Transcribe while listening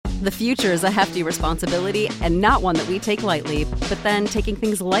The future is a hefty responsibility and not one that we take lightly. But then taking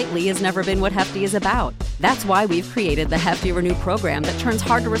things lightly has never been what Hefty is about. That's why we've created the Hefty Renew program that turns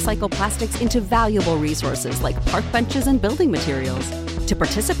hard-to-recycle plastics into valuable resources like park benches and building materials. To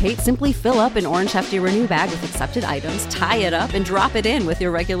participate, simply fill up an orange Hefty Renew bag with accepted items, tie it up, and drop it in with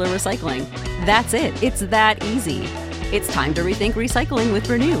your regular recycling. That's it. It's that easy. It's time to rethink recycling with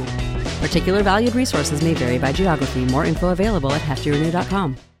Renew. Particular valued resources may vary by geography. More info available at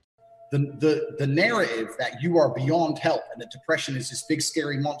heftyrenew.com. The narrative that you are beyond help and that depression is this big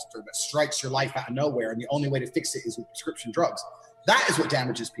scary monster that strikes your life out of nowhere and the only way to fix it is with prescription drugs. That is what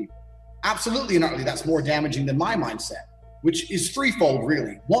damages people. Absolutely and utterly, that's more damaging than my mindset, which is threefold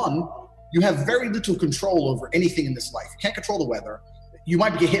really. One, you have very little control over anything in this life. You can't control the weather. You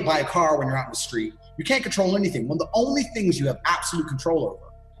might get hit by a car when you're out in the street. You can't control anything. One of the only things you have absolute control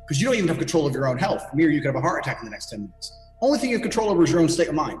over, because you don't even have control of your own health. Maybe you could have a heart attack in the next 10 minutes. Only thing you have control over is your own state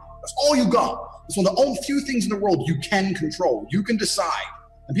of mind. That's all you got. It's one of the only few things in the world you can control. You can decide.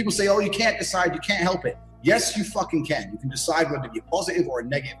 And people say, oh, you can't decide. You can't help it. Yes, you fucking can. You can decide whether to be a positive or a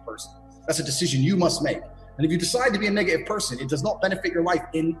negative person. That's a decision you must make. And if you decide to be a negative person, it does not benefit your life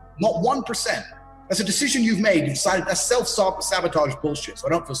in not 1%. That's a decision you've made. You decided that's self-sabotage bullshit. So I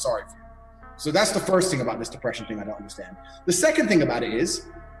don't feel sorry for you. So that's the first thing about this depression thing I don't understand. The second thing about it is,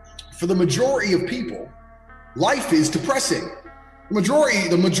 for the majority of people, life is depressing.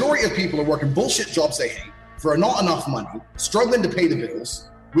 The majority of people are working bullshit jobs they hate for not enough money, struggling to pay the bills,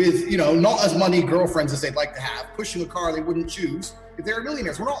 with not as many girlfriends as they'd like to have, pushing a car they wouldn't choose if they were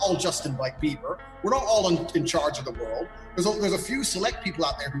millionaires. We're not all Justin Bieber. We're not all in charge of the world. There's a few select people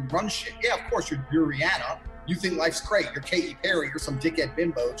out there who run shit. Yeah, of course, you're Rihanna. You think life's great. You're Katy Perry. You're some dickhead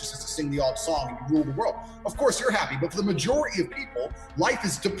bimbo just has to sing the odd song and you rule the world. Of course, you're happy. But for the majority of people, life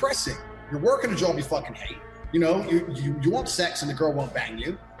is depressing. You're working a job you fucking hate. You want sex and the girl won't bang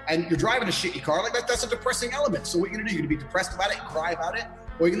you, and you're driving a shitty car. Like that's a depressing element. So what are you gonna do? You're gonna be depressed about it and cry about it,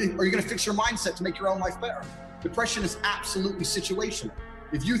 or you're gonna fix your mindset to make your own life better. Depression is absolutely situational.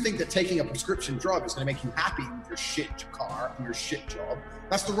 If you think that taking a prescription drug is gonna make you happy with your shit car and your shit job,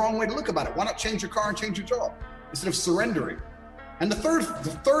 that's the wrong way to look about it. Why not change your car and change your job instead of surrendering? And the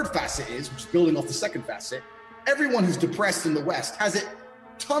third facet is, which is building off the second facet, everyone who's depressed in the West has it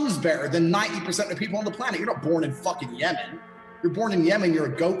tons better than 90% of people on the planet. You're not born in fucking Yemen. You're born in Yemen, you're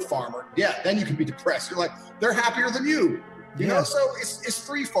a goat farmer. Yeah, then you can be depressed. You're like, they're happier than you. You know, so it's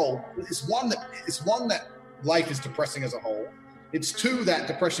threefold. It's one that life is depressing as a whole. It's two, that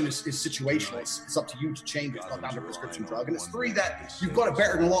depression is situational. It's up to you to change it. It's not down to a prescription drug. And it's three, that you've got it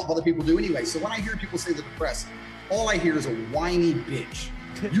better than a lot of other people do anyway. So when I hear people say they're depressed, all I hear is a whiny bitch.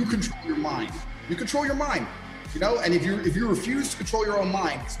 You control your mind. You control your mind. And if you refuse to control your own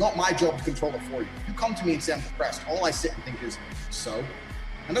mind, it's not my job to control it for you. If you come to me and say I'm depressed, all I sit and think is, so?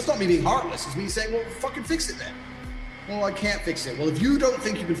 And that's not me being heartless. It's me saying, well, fucking fix it then. Well, I can't fix it. Well, if you don't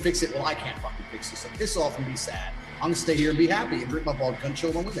think you can fix it, well, I can't fucking fix it. So piss off and be sad. I'm gonna stay here and be happy and drink my vodka and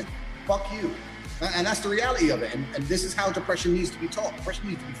chill with women. Fuck you. And that's the reality of it. And this is how depression needs to be taught. Depression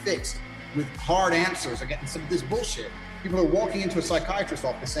needs to be fixed with hard answers against some of this bullshit. People are walking into a psychiatrist's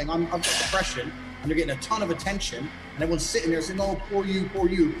office saying, I've got depression, and they're getting a ton of attention, and everyone's sitting there saying, oh, poor you, poor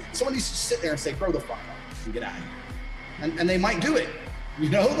you. Someone needs to sit there and say, grow the fuck up and get out of here. And they might do it.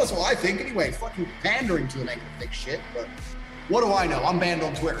 That's what I think anyway. Fucking pandering to the negative fake shit, but what do I know? I'm banned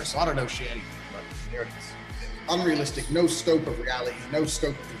on Twitter, so I don't know shit anything, but there it is. Unrealistic, no scope of reality, no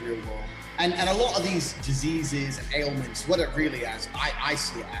scope of the real world. And a lot of these diseases and ailments, what it really is, I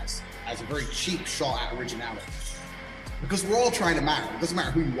see it as a very cheap shot at originality. Because we're all trying to matter. It doesn't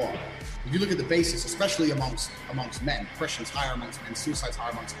matter who you are. If you look at the basis, especially amongst men, depression's higher amongst men, suicide's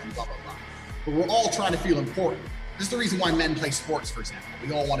higher amongst men, blah, blah, blah. But we're all trying to feel important. This is the reason why men play sports, for example.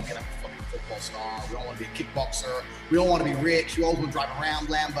 We all want to be like a fucking football star. We all want to be a kickboxer. We all want to be rich. We all want to drive around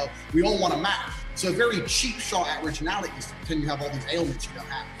Lambo. We all want to matter. So a very cheap shot at originality is to pretend you have all these ailments you don't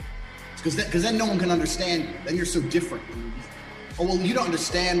have. Because then no one can understand you. Then you're so different than you. Oh, well, you don't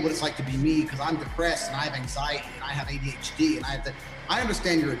understand what it's like to be me because I'm depressed and I have anxiety and I have ADHD and I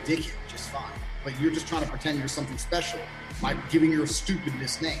understand you're a dickhead just fine, but you're just trying to pretend you're something special by giving your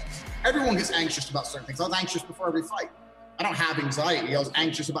stupidness names. Everyone gets anxious about certain things. I was anxious before every fight. I don't have anxiety. I was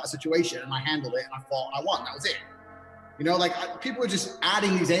anxious about a situation and I handled it and I fought and I won. That was it. People are just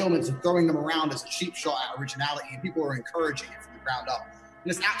adding these ailments and throwing them around as a cheap shot at originality, and people are encouraging it from the ground up.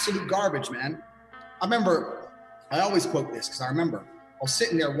 And it's absolute garbage, man. I always quote this because I remember I was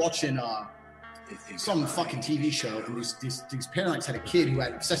sitting there watching some fucking TV show, and these parents had a kid who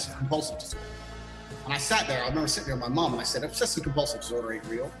had obsessive compulsive disorder. And I sat there, I remember sitting there with my mom, and I said, obsessive compulsive disorder ain't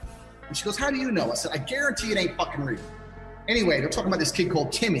real. And she goes, how do you know? I said, I guarantee it ain't fucking real. Anyway, they're talking about this kid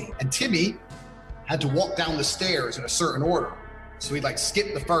called Timmy, and Timmy had to walk down the stairs in a certain order. So he'd like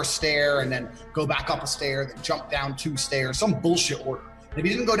skip the first stair and then go back up a stair, then jump down 2 stairs, some bullshit order. And if he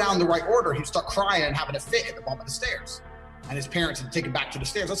didn't go down the right order, he'd start crying and having a fit at the bottom of the stairs. And his parents would take him back to the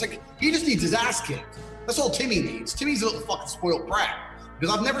stairs. I was like, he just needs his ass kicked. That's all Timmy needs. Timmy's a little fucking spoiled brat.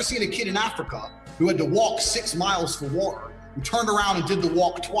 Because I've never seen a kid in Africa who had to walk 6 miles for water, who turned around and did the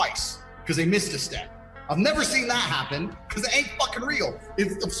walk twice because they missed a step. I've never seen that happen because it ain't fucking real.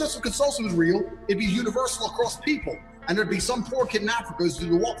 If obsessive compulsive was real, it'd be universal across people. And there'd be some poor kid in Africa who's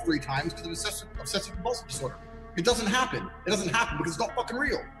doing the walk 3 times because of obsessive compulsive disorder. It doesn't happen. It doesn't happen because it's not fucking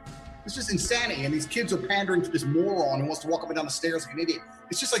real. It's just insanity. And these kids are pandering to this moron who wants to walk up and down the stairs like an idiot.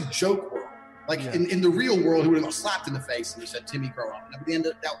 It's just like joke world. Like in the real world, he would have got slapped in the face and he said, Timmy, grow up. And at the end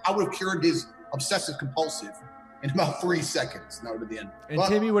of that, I would have cured his obsessive compulsive in about 3 seconds. No, to the end. And but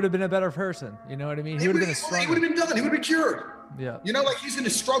Timmy would have been a better person. You know what I mean? He would have been a stronger. He would have been done. He would have been cured. Yeah. You know, like he's going to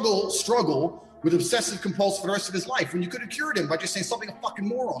struggle with obsessive compulsive for the rest of his life when you could have cured him by just saying something a fucking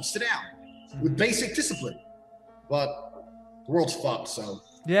moron, sit down with basic discipline. But the world's fucked, so.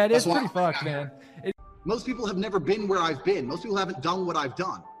 Yeah, it is pretty fucked, man. Most people have never been where I've been. Most people haven't done what I've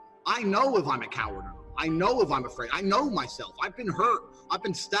done. I know if I'm a coward or not. I know if I'm afraid. I know myself. I've been hurt. I've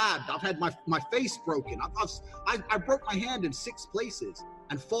been stabbed. I've had my face broken. I broke my hand in 6 places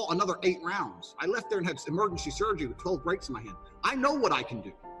and fought another 8 rounds. I left there and had emergency surgery with 12 breaks in my hand. I know what I can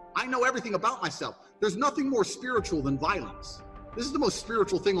do. I know everything about myself. There's nothing more spiritual than violence. This is the most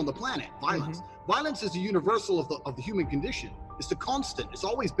spiritual thing on the planet, violence. Mm-hmm. Violence is a universal of the human condition. It's the constant. It's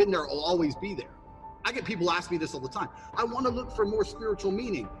always been there. It'll always be there. I get people ask me this all the time. I want to look for more spiritual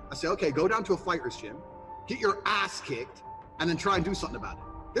meaning. I say, okay, go down to a fighter's gym, get your ass kicked, and then try and do something about it.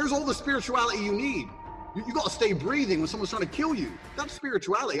 There's all the spirituality you need. You got to stay breathing when someone's trying to kill you. That's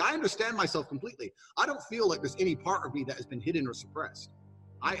spirituality. I understand myself completely. I don't feel like there's any part of me that has been hidden or suppressed.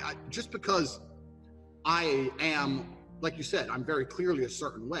 I just because I am, like you said, I'm very clearly a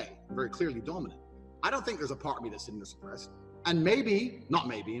certain way, I'm very clearly dominant. I don't think there's a part of me that's hidden or suppressed. And maybe, not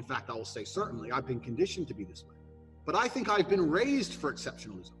maybe, in fact, I will say certainly, I've been conditioned to be this way. But I think I've been raised for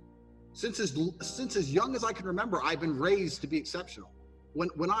exceptionalism. Since as young as I can remember, I've been raised to be exceptional. I'll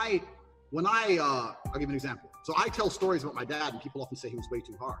give you an example. So I tell stories about my dad and people often say he was way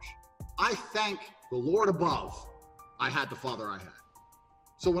too harsh. I thank the Lord above I had the father I had.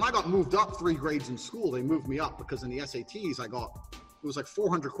 So when I got moved up 3 grades in school, they moved me up because in the SATs it was like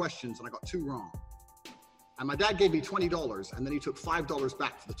 400 questions and I got 2 wrong. And my dad gave me $20 and then he took $5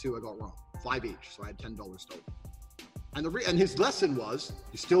 back for the 2 I got wrong, 5 each. So I had $10 total. And his lesson was,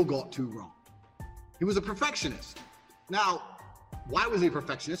 you still got 2 wrong. He was a perfectionist. Now, why was he a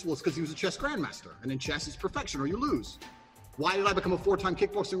perfectionist? Well, it's because he was a chess grandmaster. And in chess, it's perfection or you lose. Why did I become a 4-time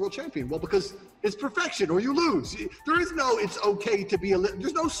kickboxing world champion? Well, because it's perfection or you lose. There is no, it's okay to be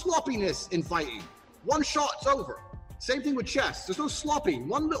there's no sloppiness in fighting. 1 shot, it's over. Same thing with chess. There's no sloppy.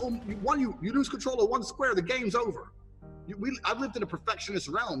 You lose control of 1 square, the game's over. I've lived in a perfectionist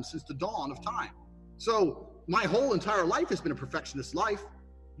realm since the dawn of time. So my whole entire life has been a perfectionist life.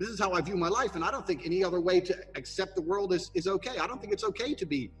 This is how I view my life. And I don't think any other way to accept the world is okay. I don't think it's okay to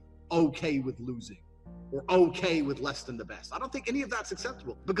be okay with losing or okay with less than the best. I don't think any of that's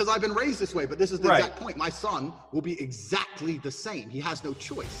acceptable because I've been raised this way, but this is the exact point. My son will be exactly the same. He has no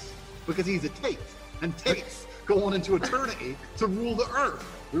choice because he's a Tate, and Tates go on into eternity to rule the earth.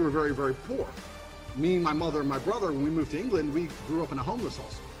 We were very, very poor. Me, my mother, and my brother, when we moved to England, we grew up in a homeless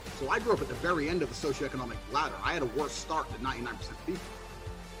hostel. So I grew up at the very end of the socioeconomic ladder. I had a worse start than 99% of people.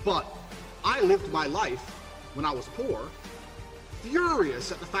 But I lived my life when I was poor,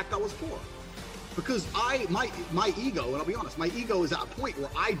 furious at the fact I was poor. Because my ego, and I'll be honest, my ego is at a point where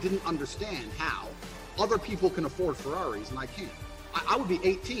I didn't understand how other people can afford Ferraris and I can't. I would be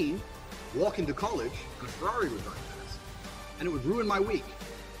 18, walk into college, and a Ferrari would drive past. And it would ruin my week.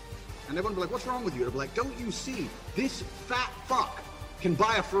 And everyone would be like, what's wrong with you? I'd be like, don't you see, this fat fuck can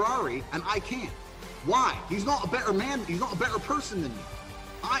buy a Ferrari and I can't. Why? He's not a better man, he's not a better person than me.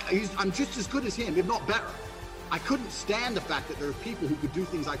 I'm just as good as him, if not better. I couldn't stand the fact that there are people who could do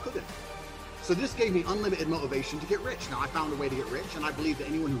things I couldn't. So this gave me unlimited motivation to get rich. Now I found a way to get rich, and I believe that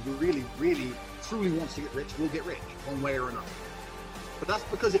anyone who really, really, truly wants to get rich will get rich, one way or another. But that's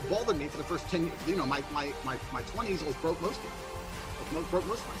because it bothered me for the first 10 years. You know, my 20s, I was broke most of it. Broke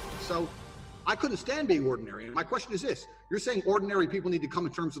most of my 20s. So I couldn't stand being ordinary. And my question is this: you're saying ordinary people need to come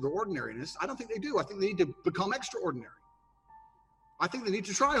in terms of their ordinariness. I don't think they do. I think they need to become extraordinary. I think they need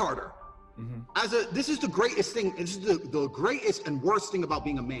to try harder. Mm-hmm. This is the greatest thing. This is the greatest and worst thing about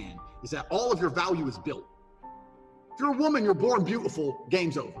being a man is that all of your value is built. If you're a woman, you're born beautiful,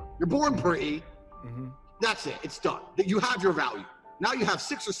 game's over. You're born pretty, That's it. It's done. You have your value. Now you have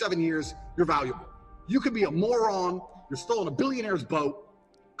 6 or 7 years, you're valuable. You could be a moron. You're still on a billionaire's boat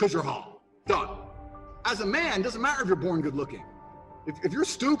because you're hot. Done. As a man, doesn't matter if you're born good looking. If you're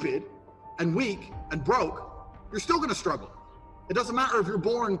stupid and weak and broke, you're still going to struggle. It doesn't matter if you're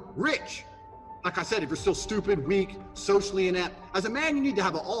born rich. Like I said, if you're still stupid, weak, socially inept. As a man, you need to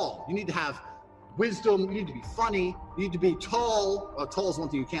have it all. You need to have wisdom. You need to be funny. You need to be tall. Tall is one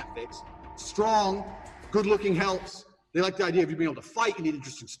thing you can't fix. Strong, good looking helps. They like the idea of you being able to fight. You need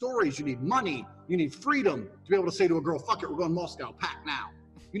interesting stories. You need money. You need freedom to be able to say to a girl, fuck it, we're going to Moscow, pack now.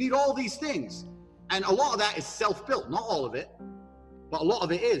 You need all these things. And a lot of that is self-built, not all of it, but a lot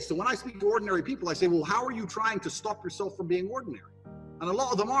of it is. So when I speak to ordinary people, I say, well, how are you trying to stop yourself from being ordinary? And a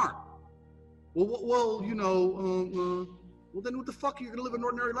lot of them aren't. Well, then what the fuck are you going to live an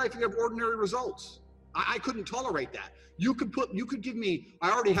ordinary life if you have ordinary results? I couldn't tolerate that. You could give me,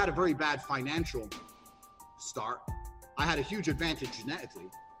 I already had a very bad financial start. I had a huge advantage genetically.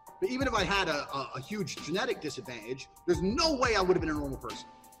 But even if I had a huge genetic disadvantage, there's no way I would have been a normal person.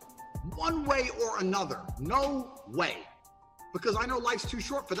 One way or another, no way. Because I know life's too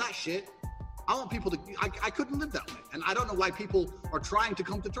short for that shit. I want people to, I couldn't live that way. And I don't know why people are trying to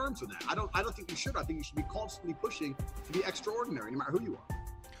come to terms with that. I don't think you should. I think you should be constantly pushing to be extraordinary, no matter who you are.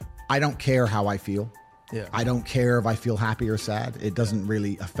 I don't care how I feel. Yeah. I don't care if I feel happy or sad. It doesn't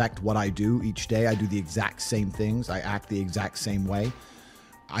really affect what I do each day. I do the exact same things. I act the exact same way.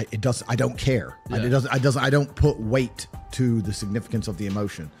 I don't care. Yeah. I don't put weight to the significance of the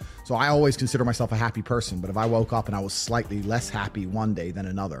emotion. So I always consider myself a happy person. But if I woke up and I was slightly less happy one day than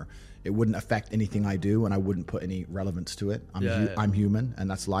another, it wouldn't affect anything I do, and I wouldn't put any relevance to it. I'm human,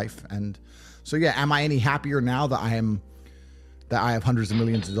 and that's life. And so, yeah, am I any happier now that I have hundreds of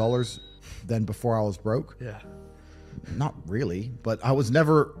millions of dollars than before I was broke? Yeah. Not really, but I was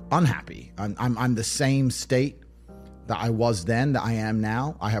never unhappy. I'm the same state that I was then that I am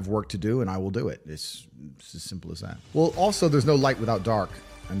now. I have work to do, and I will do it. It's as simple as that. Well, also, there's no light without dark,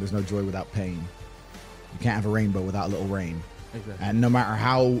 and there's no joy without pain. You can't have a rainbow without a little rain. Exactly. And no matter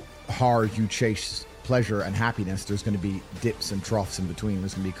how hard you chase pleasure and happiness, there's going to be dips and troughs in between.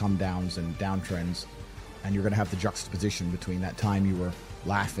 There's going to be come downs and downtrends, and you're going to have the juxtaposition between that time you were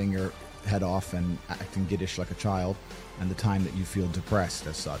laughing your head off and acting giddish like a child and the time that you feel depressed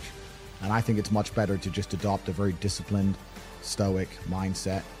as such. And I think it's much better to just adopt a very disciplined, stoic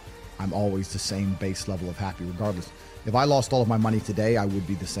mindset. I'm always the same base level of happy regardless. If I lost all of my money today, I would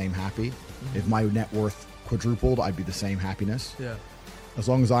be the same happy. Mm-hmm. If my net worth quadrupled, I'd be the same happiness. Yeah. As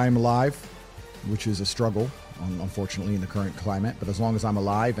long as I am alive, which is a struggle, unfortunately, in the current climate, but as long as I'm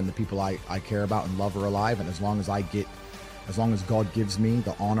alive and the people I care about and love are alive, and as long as God gives me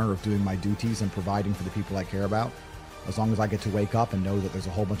the honor of doing my duties and providing for the people I care about, as long as I get to wake up and know that there's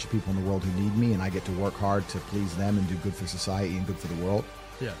a whole bunch of people in the world who need me and I get to work hard to please them and do good for society and good for the world,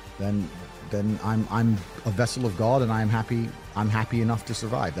 yeah, then I'm a vessel of God, and I'm happy enough to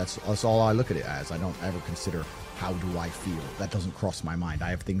survive. That's all I look at it as. I don't ever consider how do I feel. That doesn't cross my mind. I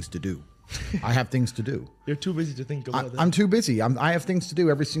have things to do. I have things to do. You're too busy to think about that. I'm too busy. I have things to do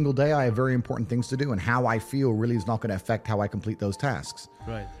every single day. I have very important things to do, and how I feel really is not going to affect how I complete those tasks.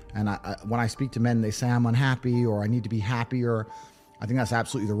 Right. And when I speak to men, they say I'm unhappy or I need to be happier. I think that's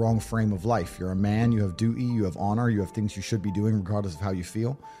absolutely the wrong frame of life. You're a man. You have duty. You have honor. You have things you should be doing regardless of how you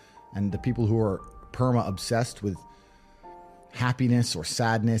feel. And the people who are perma-obsessed with happiness or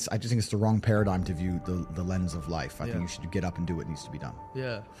sadness, I just think it's the wrong paradigm to view the lens of life. I think you should get up and do what needs to be done.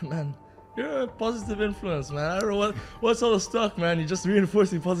 Yeah, man. You're a positive influence, man. I don't know what's all the stuff, man. You're just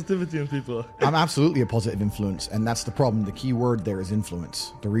reinforcing positivity in people. I'm absolutely a positive influence, and that's the problem. The key word there is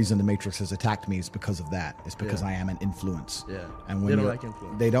influence. The reason the Matrix has attacked me is because of that. It's because I am an influence. Yeah. And when they don't like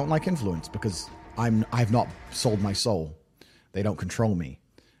influence. They don't like influence because I've not sold my soul. They don't control me.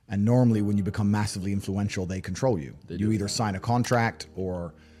 And normally when you become massively influential, they control you. You either sign a contract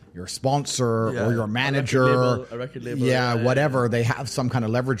or you're a sponsor or you're a manager. A record label. Yeah, whatever. They have some kind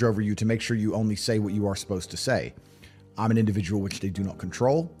of leverage over you to make sure you only say what you are supposed to say. I'm an individual which they do not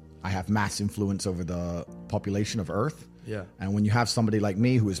control. I have mass influence over the population of Earth. Yeah. And when you have somebody like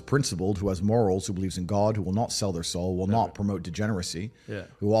me who is principled, who has morals, who believes in God, who will not sell their soul, will not promote degeneracy,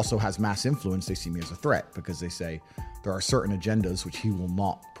 who also has mass influence, they see me as a threat because they say there are certain agendas which he will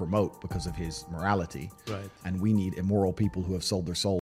not promote because of his morality. Right. And we need immoral people who have sold their soul